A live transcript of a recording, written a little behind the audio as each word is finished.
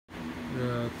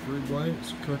3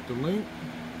 blanks, cut the length,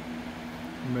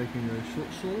 making a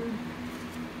short sword.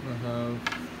 I have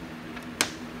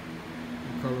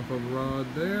the carbon fiber rod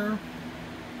there.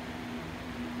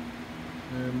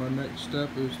 And my next step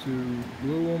is to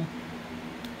glue them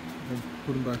and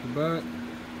put them back to back.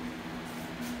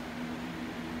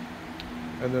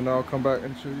 And then I'll come back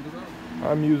and show you the route.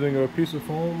 I'm using a piece of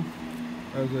foam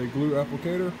as a glue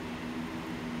applicator.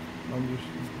 I'm just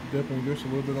dipping just a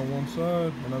little bit on one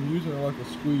side, and I'm using it like a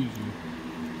squeegee.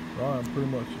 Right, I'm pretty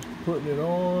much just putting it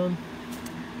on,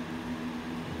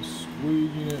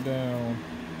 squeegeeing it down.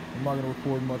 I'm not going to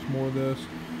record much more of this.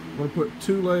 I'm going to put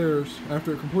 2 layers.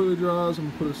 After it completely dries, I'm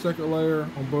going to put a second layer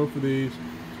on both of these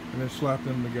and then slap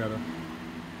them together.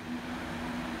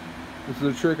 This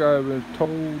is a trick I have been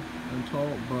told and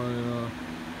taught by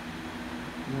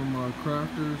one of my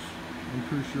crafters. I'm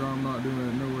pretty sure I'm not doing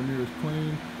it nowhere near as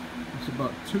clean. It's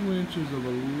about 2 inches of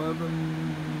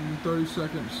 30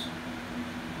 seconds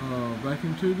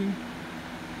vacuum tubing.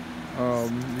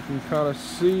 You can kind of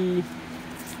see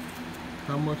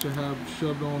how much I have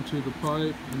shoved onto the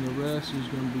pipe, and the rest is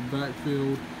going to be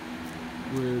backfilled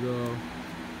with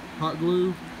hot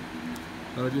glue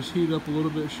that I just heat up a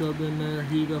little bit, shoved in there,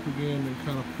 heat it up again, and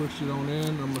kind of pushed it on in.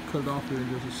 I'm going to cut it off here in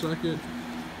just a second.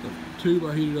 The tube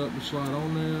I heated up to slide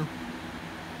on there,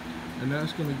 and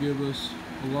that's going to give us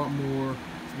a lot more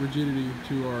rigidity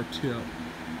to our tip.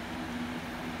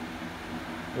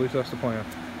 At least that's the plan.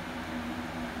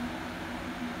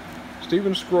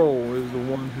 Stephen Scroll is the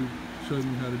one who showed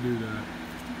me how to do that.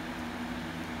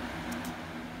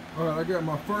 Alright, I got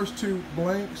my first 2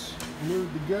 blanks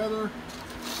glued together.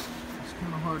 It's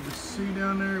kind of hard to see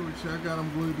down there, which I got them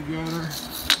glued together.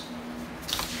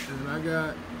 And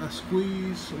I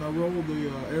squeeze and I roll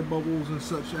the air bubbles and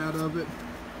such out of it.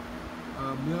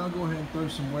 Then I'll go ahead and throw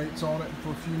some weights on it for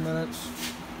a few minutes.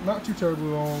 Not too terribly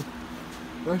long.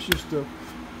 That's just to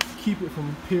keep it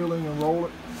from peeling and roll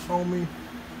it on me.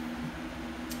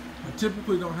 I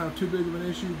typically don't have too big of an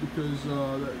issue because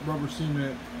that rubber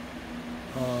cement,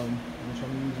 which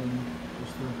I'm using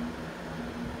just the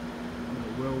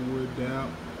well-wood dap,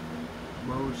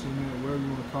 rubber cement, whatever you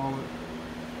want to call it.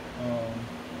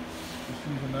 Just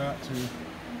using that to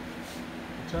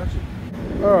attach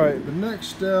it. Alright, the next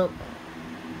step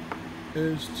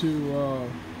is to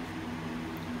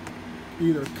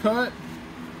either cut,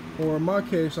 or in my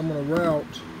case I'm going to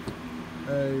route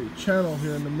a channel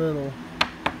here in the middle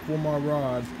for my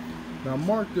rod. Now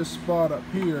mark this spot up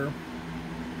here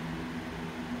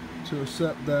to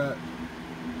accept that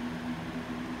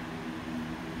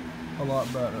a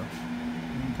lot better.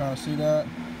 You can kind of see that.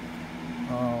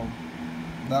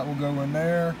 That will go in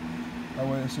there. That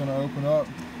way it's going to open up.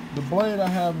 The blade I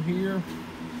have here,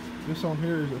 this on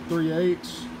here is a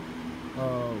 3/8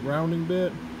 rounding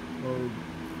bit, or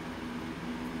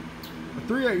a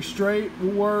 3/8 straight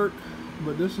will work,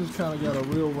 but this has kind of got a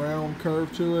real round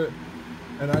curve to it,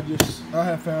 and I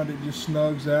have found it just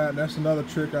snugs that. That's another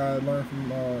trick I learned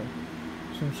from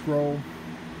some Scroll.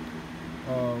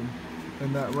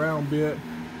 And that round bit,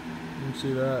 you can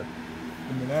see that,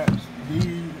 and then that's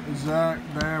the exact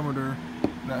diameter.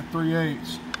 That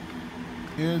 3/8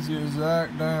 is the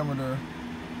exact diameter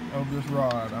of this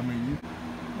rod. I mean,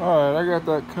 alright, I got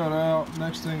that cut out.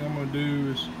 Next thing I'm going to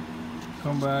do is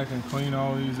come back and clean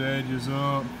all these edges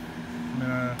up. You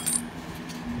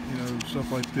know,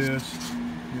 stuff like this.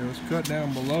 You know, it's cut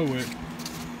down below it,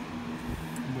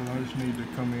 but I just need to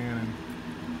come in and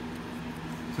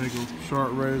take a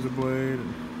sharp razor blade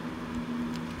and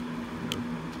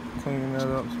cleaning that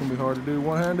up. It's going to be hard to do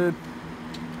one-handed.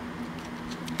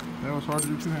 That was hard to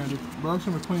do two-handed, but I'm just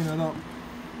going to clean that up.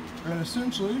 And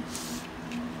essentially,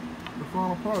 the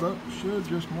final product should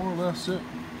just more or less sit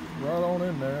right on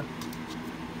in there.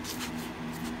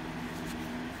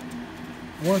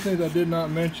 One of the things I did not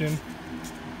mention,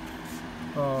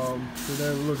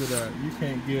 today, look at that. You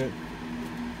can't get,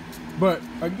 but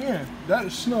again, that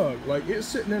is snug. Like, it's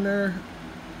sitting in there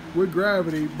with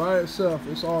gravity by itself.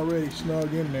 It's already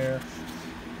snug in there.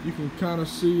 You can kind of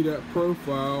see that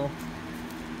profile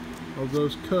of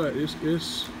those cut.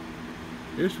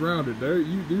 It's rounded. There,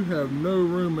 you do have no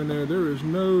room in there. There is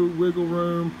no wiggle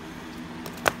room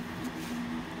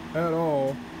at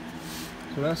all.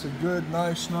 So that's a good,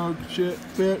 nice, snug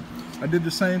fit. I did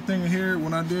the same thing here.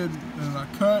 When I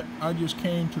cut, I just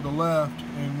came to the left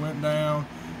and went down,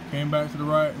 came back to the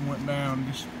right and went down.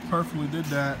 Just perfectly did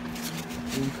that.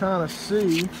 You can kind of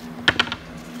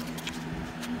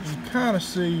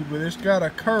see, but it's got a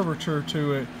curvature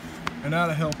to it, and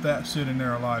that'll help that sit in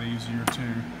there a lot easier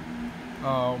too.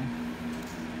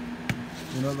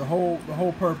 You know, the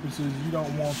whole purpose is you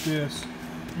don't want this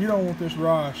you don't want this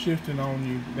rod shifting on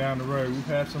you down the road. We've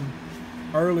had some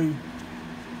early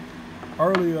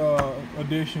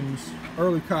editions,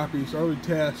 early copies, early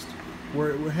tests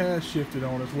where it has shifted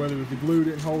on us, whether it was the glue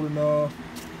didn't hold enough,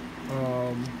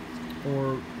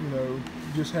 or you know,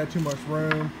 just had too much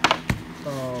room.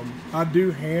 I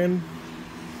do hand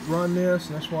run this,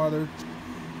 and that's why they're,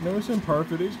 you know, it's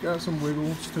imperfect. It's got some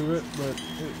wiggles to it, but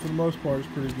for the most part, it's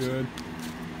pretty good.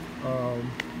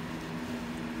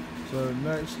 So the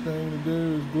next thing to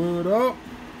do is glue it up,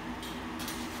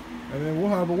 and then we'll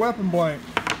have a weapon blank.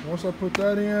 Once I put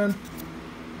that in,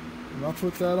 and I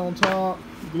put that on top,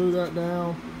 glue that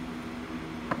down,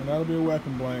 and that'll be a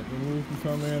weapon blank. And we can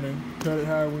come in and cut it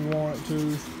however we want it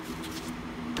to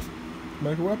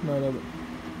make a weapon out of it.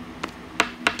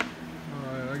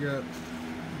 Alright, I got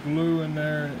glue in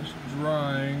there and it's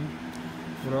drying.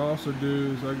 What I also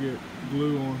do is I get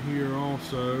glue on here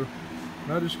also.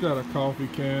 And I just got a coffee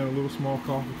can, a little small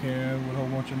coffee can with a whole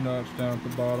bunch of nuts down at the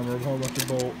bottom, or a whole bunch of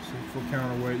bolts for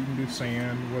counterweight. You can do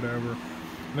sand, whatever.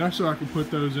 And that's so I can put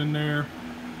those in there.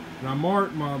 And I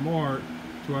mark my mark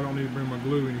so I don't need to bring my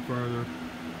glue any further.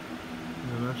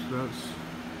 And that's to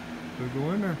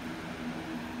go in there.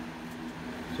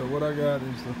 So what I got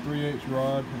is the 3/8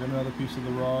 rod. I got another piece of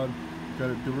the rod.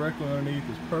 Got it directly underneath.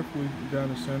 It's perfectly down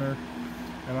the center.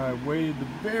 And I weighted the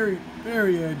very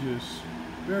edges,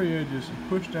 and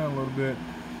pushed down a little bit.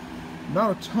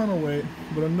 Not a ton of weight,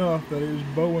 but enough that it is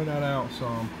bowing that out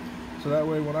some. So that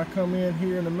way when I come in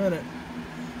here in a minute,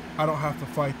 I don't have to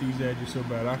fight these edges so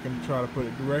bad. I can try to put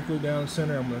it directly down the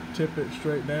center. I'm going to tip it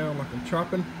straight down like I'm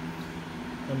chopping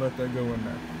and let that go in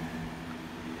there.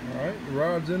 Alright, the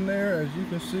rod's in there. As you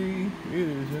can see, it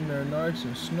is in there nice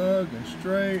and snug and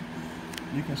straight.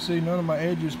 You can see none of my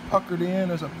edges puckered in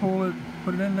as I pull it,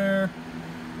 put it in there.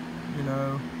 You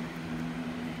know,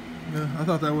 I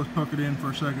thought that was puckered in for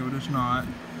a second, but it's not.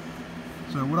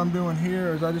 So what I'm doing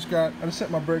here is I just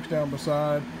set my brakes down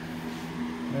beside,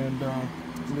 and I'm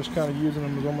just kind of using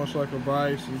them as almost like a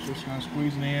vise. It's just kind of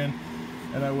squeezing in,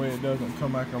 and that way it doesn't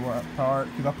come back apart.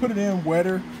 Because I put it in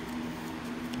wetter,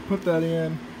 put that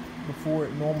in before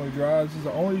it normally dries. This is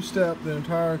the only step the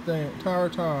entire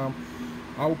time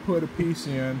I will put a piece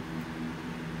in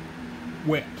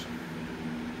wet.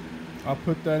 I'll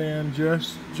put that in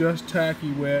just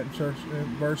tacky wet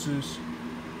versus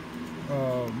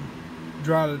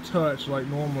dry to touch like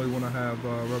normally when I have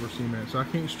rubber cement. So I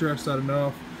can't stress that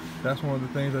enough. That's one of the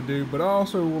things I do. But I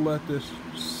also will let this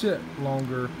sit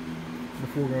longer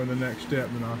before going to the next step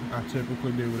than I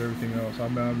typically do with everything else. I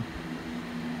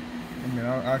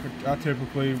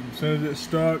typically, as soon as it's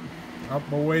stuck, I'll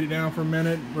weight it down for a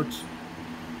minute, or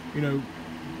you know,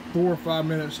 4 or 5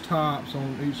 minutes tops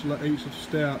on each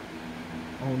step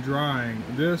on drying.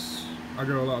 This I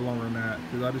go a lot longer than that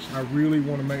because I really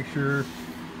want to make sure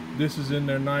this is in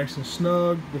there nice and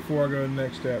snug before I go to the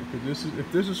next step. Because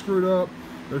if this is screwed up,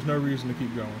 there's no reason to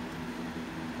keep going.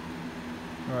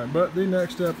 All right, but the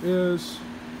next step is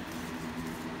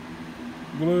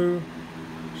glue,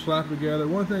 slap it together.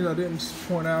 One thing I didn't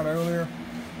point out earlier,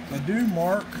 I do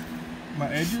mark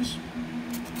my edges.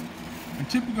 And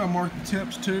typically I mark the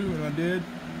tips too, and I did.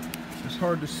 It's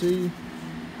hard to see.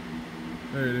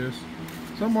 There it is.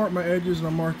 So I mark my edges and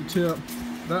I mark the tip.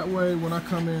 That way when I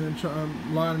come in and try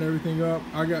lining everything up,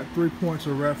 I got 3 points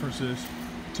of references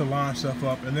to line stuff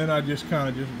up. And then I just kind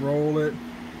of roll it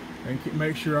and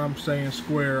make sure I'm staying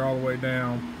square all the way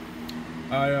down.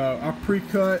 I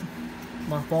pre-cut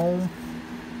my foam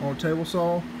on a table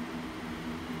saw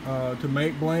to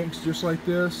make blanks just like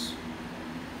this.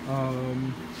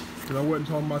 Because I wasn't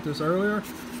talking about this earlier.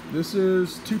 This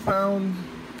is 2 pound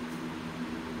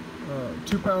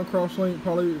cross link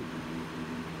poly.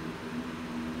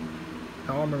 I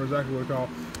don't remember exactly what it's called.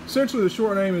 Essentially, the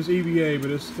short name is EVA,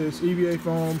 but it's EVA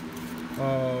foam.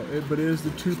 But it is the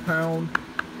 2 pound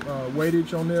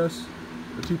weightage on this,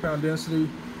 the 2 pound density.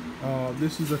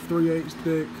 This is a 3/8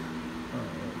 thick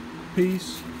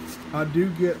piece. I do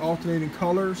get alternating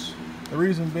colors. The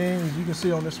reason being is you can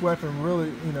see on this weapon,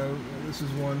 really, you know, this is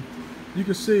one. You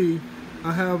can see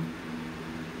I have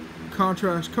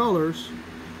contrast colors,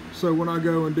 so when I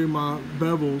go and do my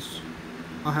bevels,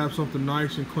 I have something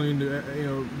nice and clean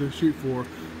to shoot for.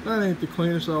 That ain't the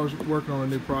cleanest. I was working on a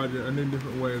new project, a new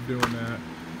different way of doing that.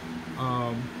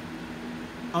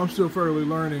 I'm still fairly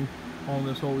learning on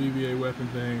this whole EVA weapon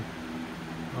thing.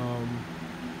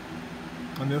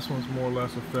 And this one's more or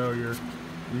less a failure.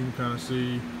 You can kind of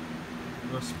see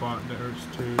a spot there. It's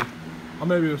 2. I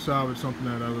may be able to salvage something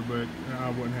out of it, but I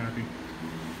wasn't happy.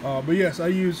 But yes, I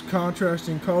use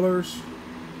contrasting colors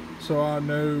so I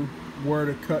know where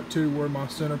to cut to, where my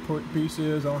center piece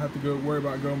is. I don't have to worry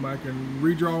about going back and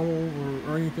redraw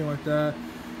or anything like that,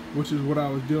 which is what I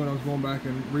was doing. I was going back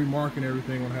and remarking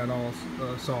everything when I had all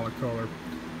solid color.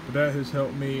 But that has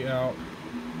helped me out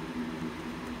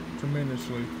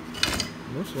tremendously.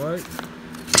 Looks like.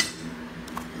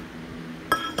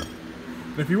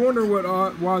 If you wonder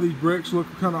why these bricks look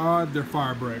kind of odd, they're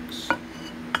fire bricks.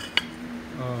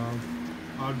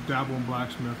 I dabble in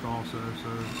blacksmith also, so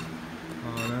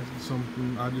that's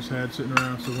something I just had sitting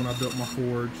around. So when I built my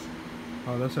forge,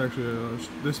 that's actually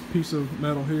this piece of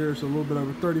metal here is a little bit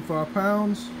over 35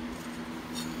 pounds.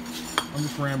 I'm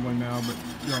just rambling now, but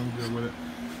y'all can deal with it.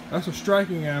 That's a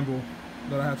striking anvil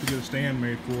that I have to get a stand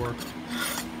made for.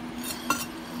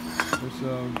 It's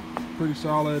pretty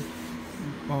solid.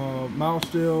 Mile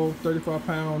steel, 35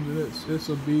 pounds, and it's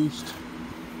a beast.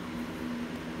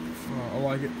 I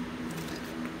like it.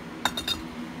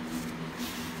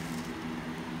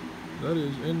 That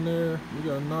is in there. We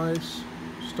got a nice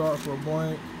start for a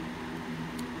blank.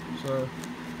 So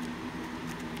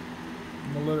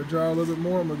I'm gonna let it dry a little bit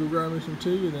more. I'm gonna go grab me some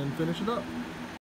tea and then finish it up.